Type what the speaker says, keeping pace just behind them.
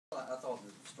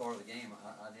start of the game,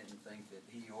 I didn't think that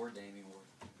he or Damion were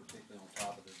particularly on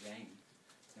top of the game.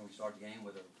 And we start the game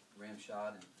with a rim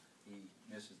shot, and he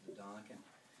misses the dunk. And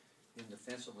then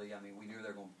defensively, I mean, we knew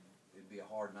it'd be a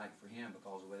hard night for him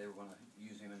because of the way they were going to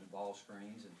use him in the ball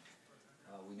screens, and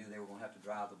we knew they were going to have to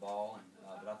drive the ball. And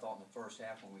but I thought in the first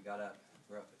half when we got up,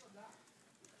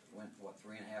 went what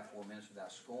 3.5, 4 minutes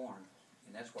without scoring,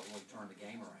 and that's what really turned the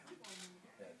game around.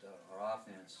 That our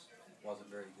offense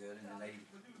wasn't very good, and then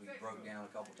we broke down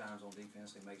a couple times on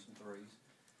defense. They made some threes,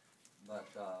 but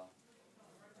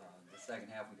the second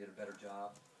half we did a better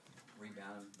job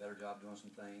rebounding, better job doing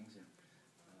some things. And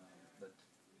but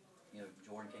you know,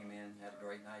 Jordan came in, had a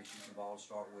great night shooting the ball to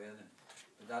start with, and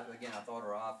again, I thought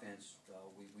our offense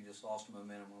we just lost the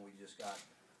momentum when we just got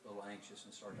a little anxious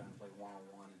and started trying to play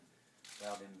one-on-one, and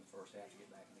allowed them in the first half to get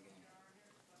back in the game.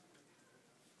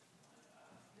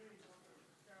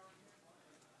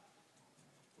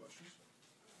 Questions?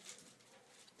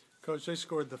 Coach, they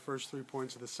scored the first 3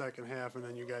 points of the second half, and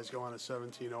then you guys go on a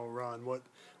 17-0 run.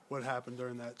 What happened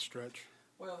during that stretch?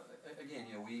 Well, again,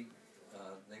 you know,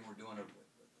 they were doing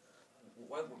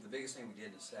the biggest thing we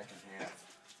did in the second half.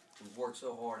 We worked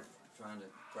so hard trying to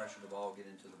pressure the ball, get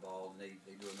into the ball, and they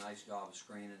do a nice job of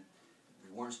screening. We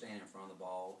weren't standing in front of the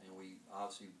ball, and we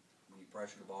obviously, when you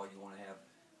pressure the ball, you want to have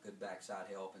good backside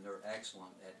help, and they're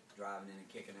excellent at driving in and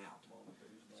kicking out.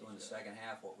 So in the second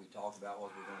half, what we talked about was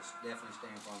we're going to definitely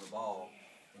stay in front of the ball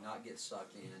and not get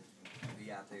sucked in, and be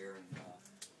out there and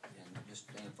just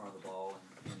stay in front of the ball.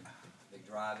 And they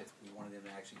drive it. We wanted them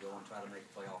to actually go and try to make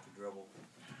a play off the dribble,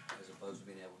 as opposed to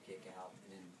being able to kick out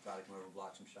and then try to come over and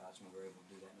block some shots. And we were able to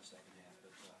do that in the second half.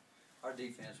 But our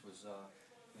defense was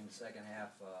in the second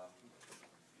half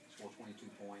scored 22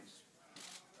 points.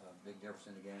 Big difference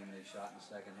in the game. They shot in the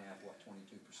second half 22%.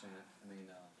 I mean.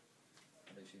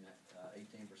 They shot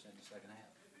 18% in the second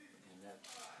half, and that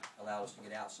allowed us to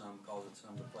get out some because of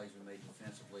some of the plays we made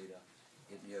defensively to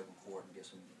get in the open court and get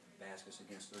some baskets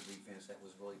against their defense that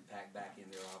was really packed back in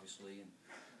there, obviously, and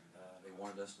they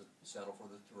wanted us to settle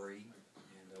for the three,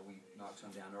 and we knocked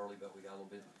some down early, but we got a little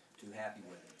bit too happy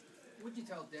with it. What'd you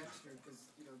tell Dexter?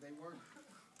 Because you know they weren't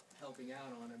helping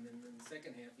out on him, and in the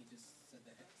second half he just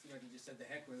said the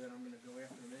heck with it. I'm going to go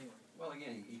after him anyway. Well,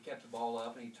 again, he kept the ball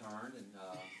up and he turned, and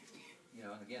you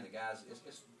know, and again, the guys, it's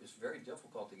very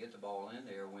difficult to get the ball in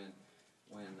there when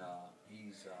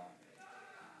he's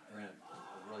they're in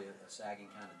really a sagging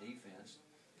kind of defense,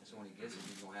 and so when he gets it,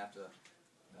 he's going to have to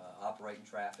operate in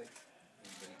traffic.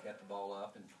 But he kept the ball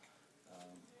up, and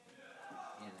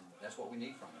that's what we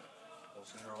need from him.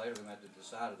 So sooner or later, we're going to have to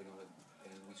decide if they're going to,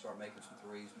 and we start making some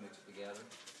threes, mix it together.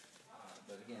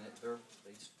 But again,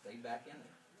 they stayed back in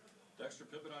there. Dexter,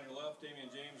 Pittman on your left, Damion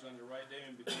James on your right.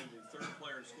 Damion became the third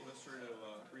player in school history to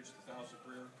reach the 1,000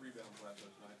 career rebound plateau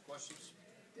tonight. Questions?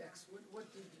 Dex, what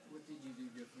did you do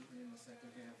differently in the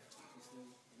second half?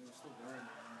 They were still very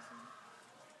nice.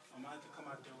 I had to come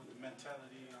out there with the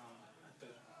mentality. I had to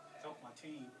help my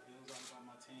team. It was all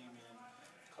about my team, and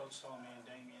Coach told me and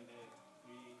Damion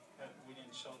that we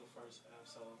didn't show the first half,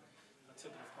 so I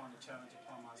took it upon the challenge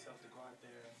upon myself to go out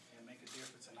there and make a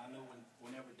difference. And I knew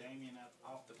whenever Damion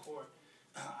off the court,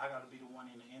 I got to be the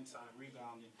one in the inside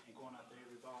rebounding and going out there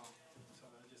every ball. So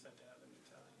I just had to have the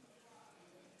mentality.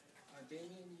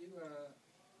 Damion,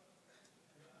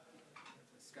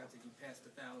 Scott said you passed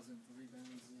 1,000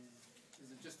 rebounds.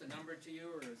 Is it just a number to you,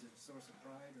 or is it a source of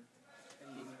pride, or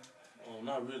anything?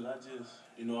 Not really. I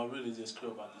really just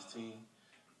care about this team,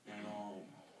 and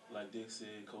like Dick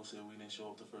said, Coach said we didn't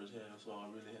show up the first half, so I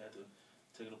really had to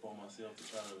take it upon myself to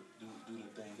try to do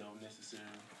the things that were necessary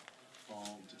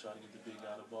to try to get the big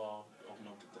guy the ball, open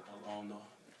up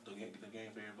the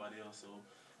game for everybody else. So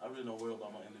I really don't worry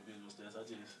about my individual stats. I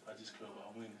just care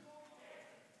about winning.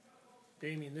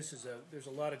 Damion, there's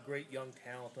a lot of great young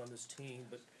talent on this team,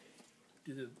 but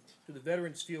do the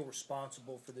veterans feel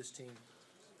responsible for this team?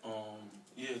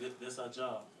 Yeah, that's our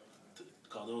job.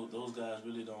 Because those guys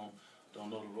really don't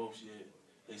know the ropes yet.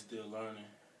 They still learning.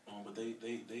 But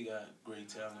they got great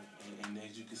talent, and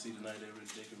as you can see tonight,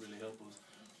 they can really help us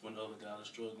when the other guys are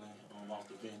struggling off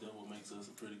the bench. That's what makes us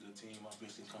a pretty good team. Our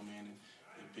bench can come in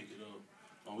and pick it up.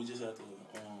 We just have to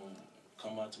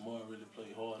come out tomorrow and really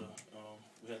play harder.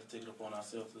 We have to take it upon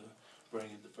ourselves to bring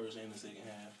it the first and the second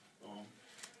half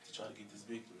to try to get this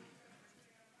victory.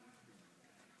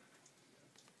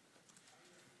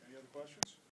 Any other questions?